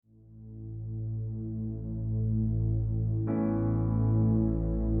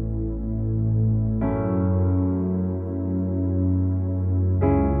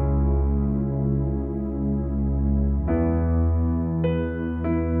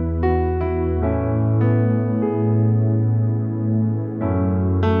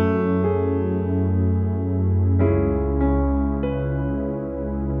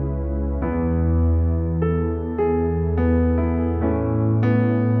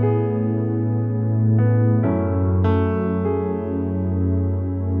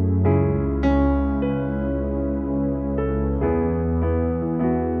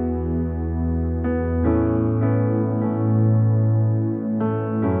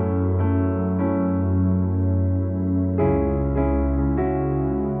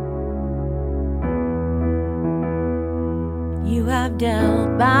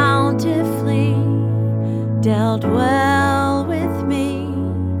dealt bountifully, dealt well with me,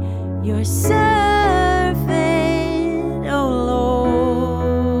 your servant, O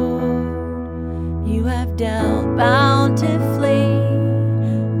Lord. You have dealt bountifully,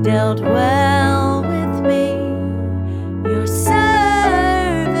 dealt well with me, your servant,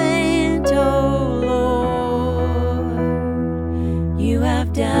 O Lord. You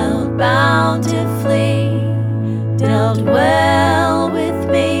have dealt bountifully, dealt well with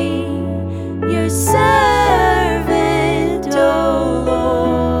me, your servant, O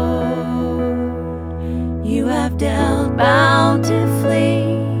Lord. You have dealt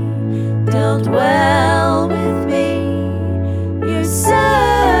bountifully, dealt well with me, your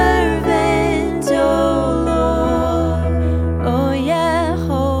servant, O Lord. O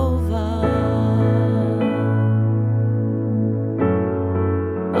Yehovah,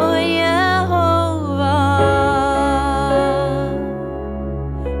 O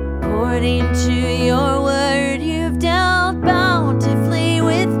according to your word, you've dealt bountifully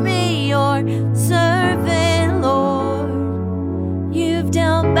with me, your servant, Lord. You've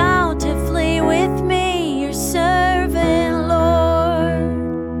dealt bountifully with me, your servant, Lord.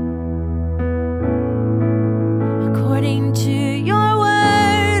 According to your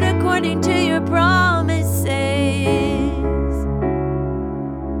word, according to your promises,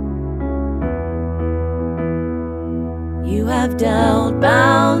 you have dealt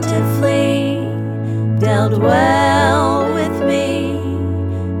bountifully, dealt well with me,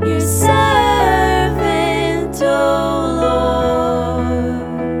 your servant, O Lord.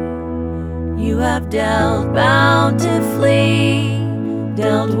 You have dealt bountifully,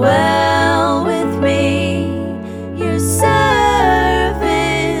 dealt well with me, your servant,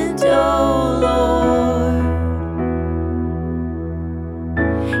 O Lord.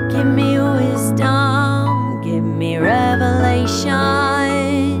 Give me wisdom, give me revelation.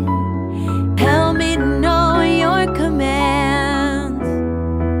 Help me to know your commands.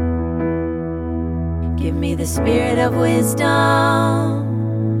 Give me the spirit of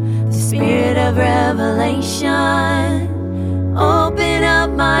wisdom, the spirit of revelation. Open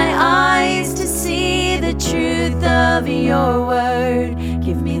up my eyes to see the truth of your word.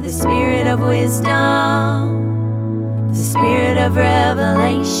 Give me the spirit of wisdom, the spirit of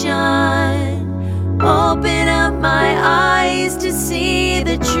revelation. Open up my eyes to see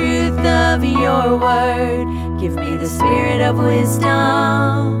the truth of your word. Give me the spirit of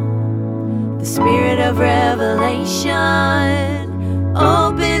wisdom, the spirit of revelation.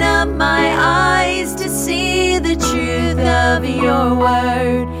 Open up my eyes to see the truth of your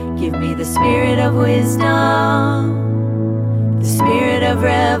word. Give me the spirit of wisdom, the spirit of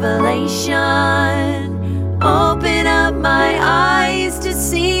revelation. Open up my eyes to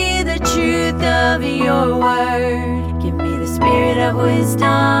see the truth of your word. Give me the spirit of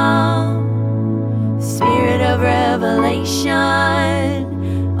wisdom, the spirit of revelation.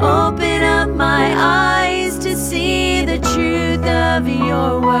 Open up my eyes to see the truth of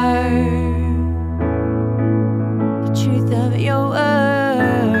your word, the truth of your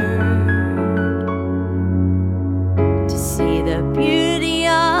word, to see the beauty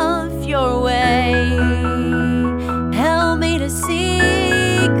of your way. Help me to see,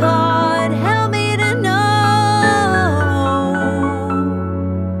 God, help me to know,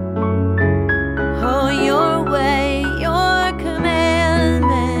 oh, your way, your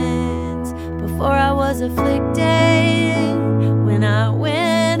commandments. Before I was afflicted, when I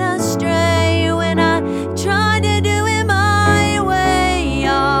went astray, when I tried to do it my way,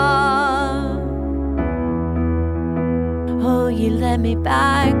 oh, you led me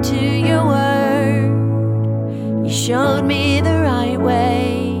back to your word. You showed me the right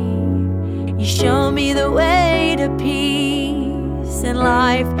way. You showed me the way to peace and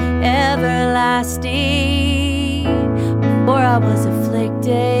life everlasting. Before I was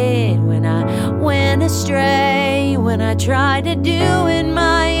afflicted, when I went astray, when I tried to do it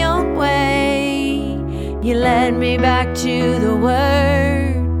my own way, you led me back to the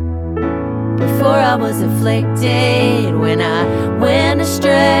word. Before I was afflicted, when I went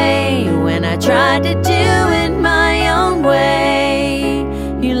astray, when I tried to do it my own way,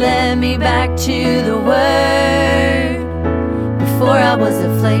 you led me back to the word. Before I was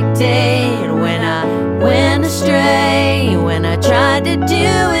afflicted, when I went astray, when I tried to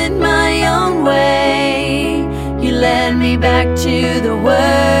do it my own way, you led me back to the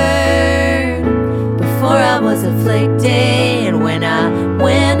word. Before I was afflicted, when I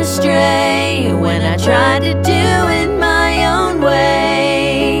went astray, when I tried to do it my own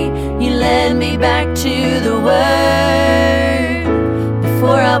way, you led me back to the word.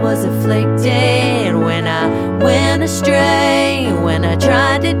 Before I was afflicted, when I went astray, when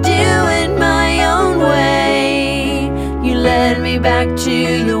back to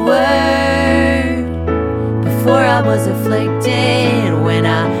your word. Before I was afflicted, when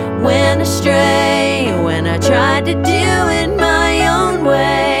I went astray, when I tried to do it my own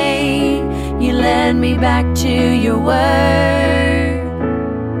way, you led me back to your word.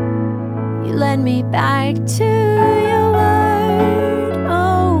 You led me back to your word,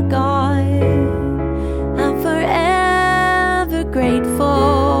 oh God. I'm forever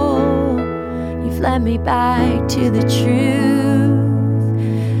grateful. You've led me back to the truth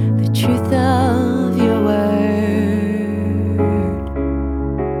of your word.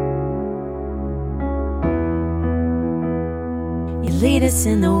 You lead us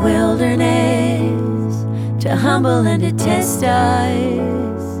in the wilderness to humble and to test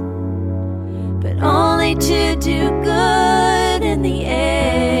us, but only to do good in the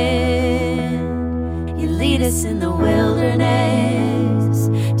end. You lead us in the wilderness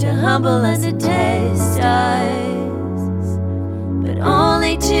to humble and to test us, but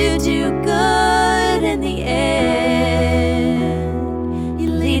only to do good in the end. You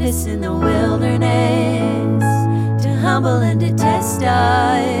lead us in the wilderness to humble and to test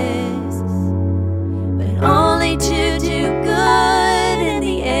us, but only to do good in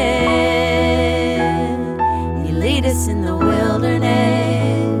the end. You lead us in the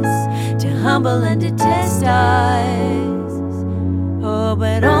wilderness to humble and to test us, oh,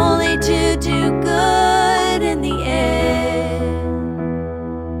 but only to do good in the end.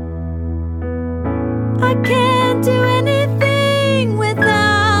 I can't do anything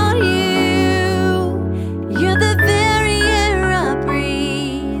without you. You're the very air I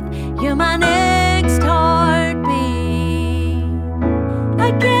breathe. You're my next heartbeat.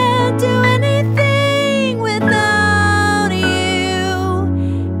 I can't do anything without you.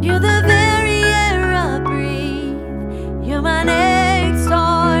 You're the very air I breathe. You're my next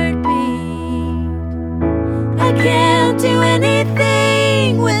heartbeat. I can't do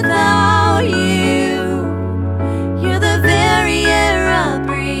anything without you. You're the very air I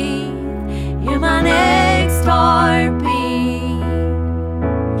breathe. You're my next heartbeat.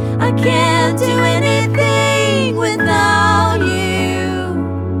 I can't do anything without you.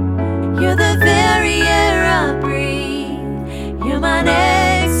 You're the very air I breathe. You're my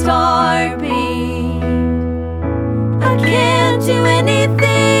next heartbeat. I can't do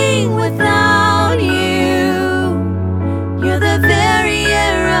anything without you. You're the very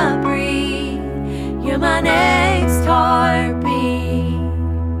air I breathe. You're my next heartbeat.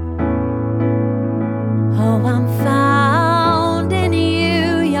 Oh, I'm found in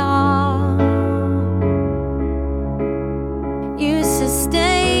you, y'all. You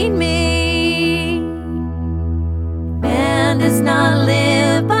sustain me. Man does not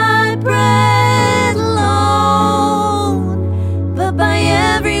live by bread alone, but by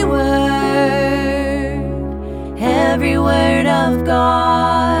every word of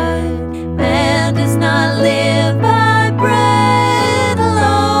God. Man does not live by bread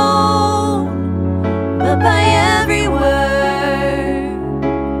alone, but by every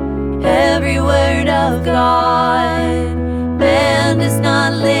word of God. Man does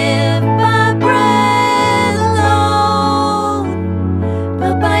not live by bread alone,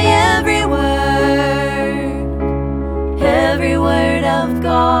 but by every word of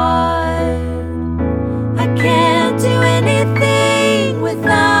God. I can't do anything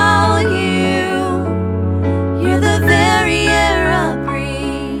without you. You're the very air I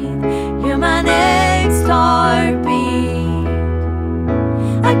breathe. You're my next heartbeat.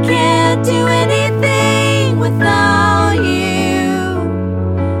 I can't do anything without you.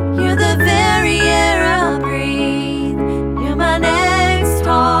 You're the very air I breathe. You're my next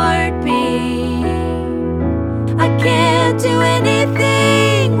heartbeat. I can't do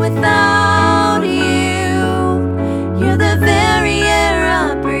anything without you. You're the very air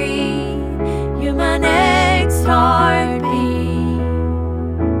I breathe. You're my next heartbeat.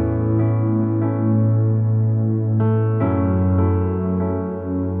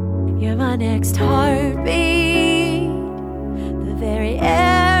 You're my next heartbeat. The very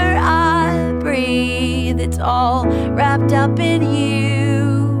air I breathe. It's all wrapped up in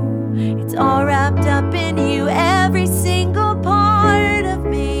you. It's all wrapped up in you. Every single part of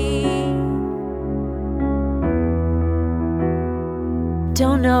me.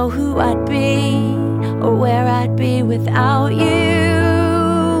 Don't know who I'd be or where I'd be without you.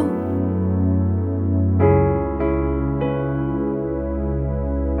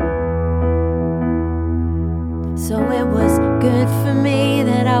 So it was good for me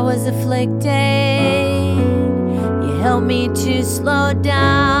that I was afflicted. You helped me to slow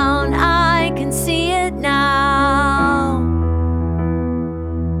down. I can see it now.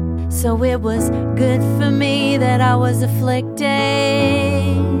 So it was good for me that I was afflicted.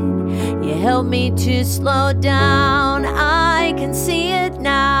 You help me to slow down, I can see it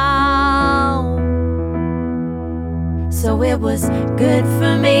now. So it was good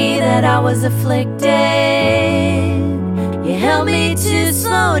for me that I was afflicted. You help me to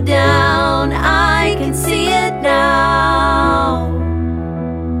slow down, I can see it now.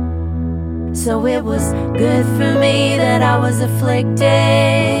 So it was good for me that I was afflicted.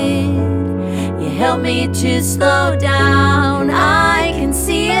 You help me to slow down, I can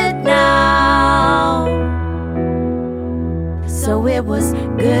see it now. So it was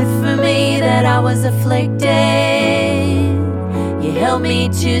good for me that I was afflicted. You help me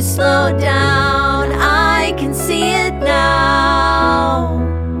to slow down, I can see it now.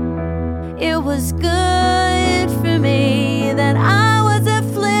 It was good for me that I was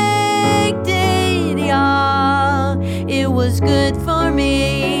afflicted, yeah. It was good for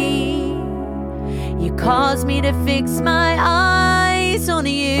me. You caused me to fix my eyes on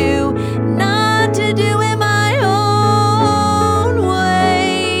you, not to do it my own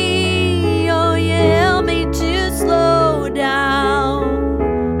way. Oh, you help me to slow down.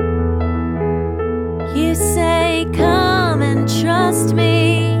 You say, come and trust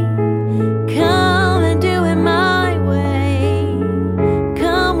me. Come and do it my way.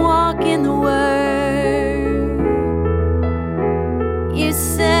 Come walk in the Word. You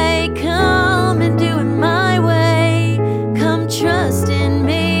say, come and do it my way. Come trust in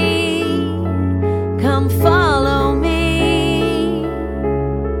me. Come follow me.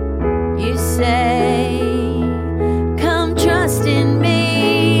 You say, come trust in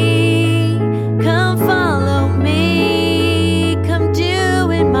me. Come follow me. Come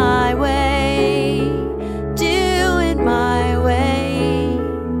do it my way. Do it my way.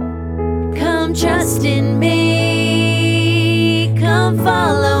 Come trust in me. Come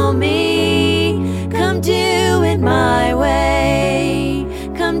follow me. Come do it my way.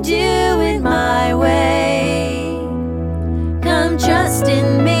 Come do it my way. Come trust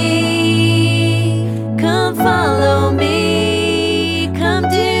in me. Come follow me. Come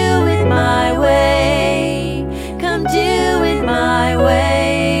do it my way. Come do it my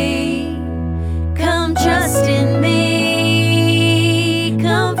way. Come trust in me.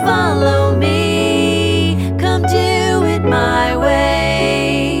 Come follow me. Come do it my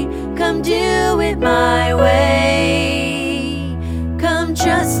way. Come do it my way. Come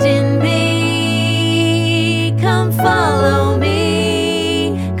trust in me. Come follow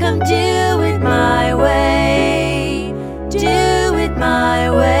me. Come do it my way. Do it my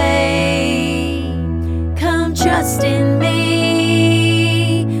way. Come trust in me.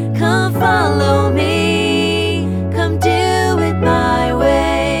 Come follow me. Come do it my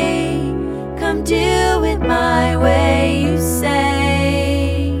way. Come do it my way. You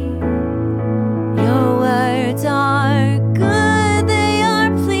say, your words are good, they are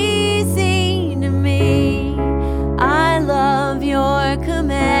pleasing to me. I love your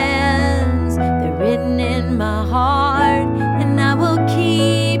commands, they're written in my heart, and I will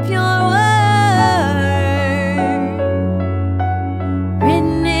keep your word.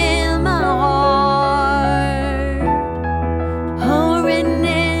 Written in my heart, oh, written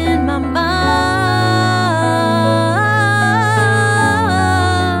in my mind.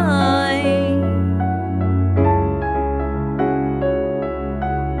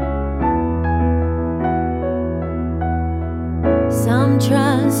 Some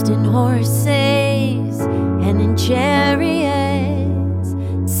trust in horses and in chariots.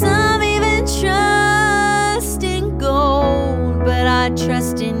 Some even trust in gold, but I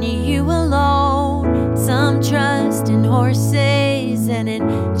trust in you alone. Some trust in horses and in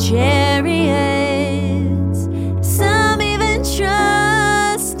chariots. Some even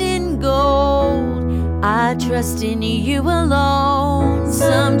trust in gold. I trust in you alone.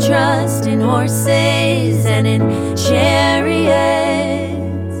 Some trust in horses and in chariots.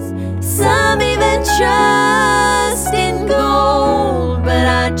 Some even trust in gold, but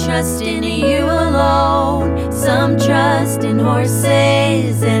I trust in you alone. Some trust in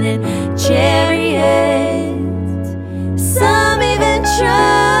horses and in chariots. Some even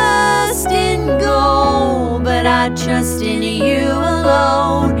trust in gold, but I trust in you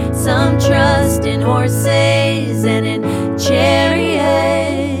alone. Some trust in horses and in chariots.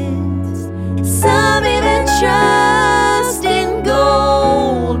 Some even trust in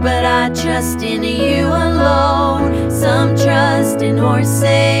gold, but I trust in you alone. Some trust in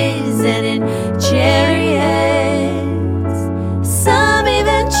horses and in chariots. Some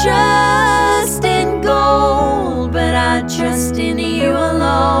even trust in gold, but I trust in you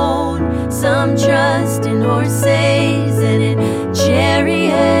alone. Some trust in horses and in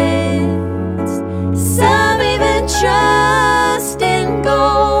chariots. Some even trust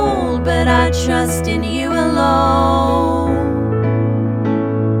I trust in you alone.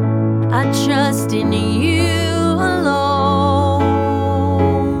 I trust in you alone.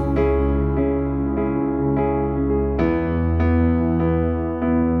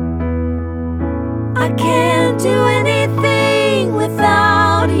 I can't do anything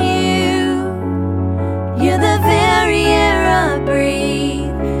without you. You're the very air I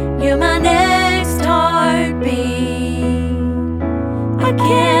breathe. You're my next heartbeat. I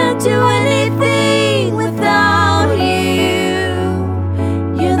can't do anything without you.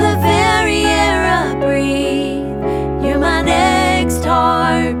 You're the very air I breathe. You're my next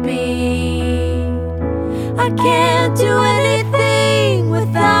heartbeat. I can't do anything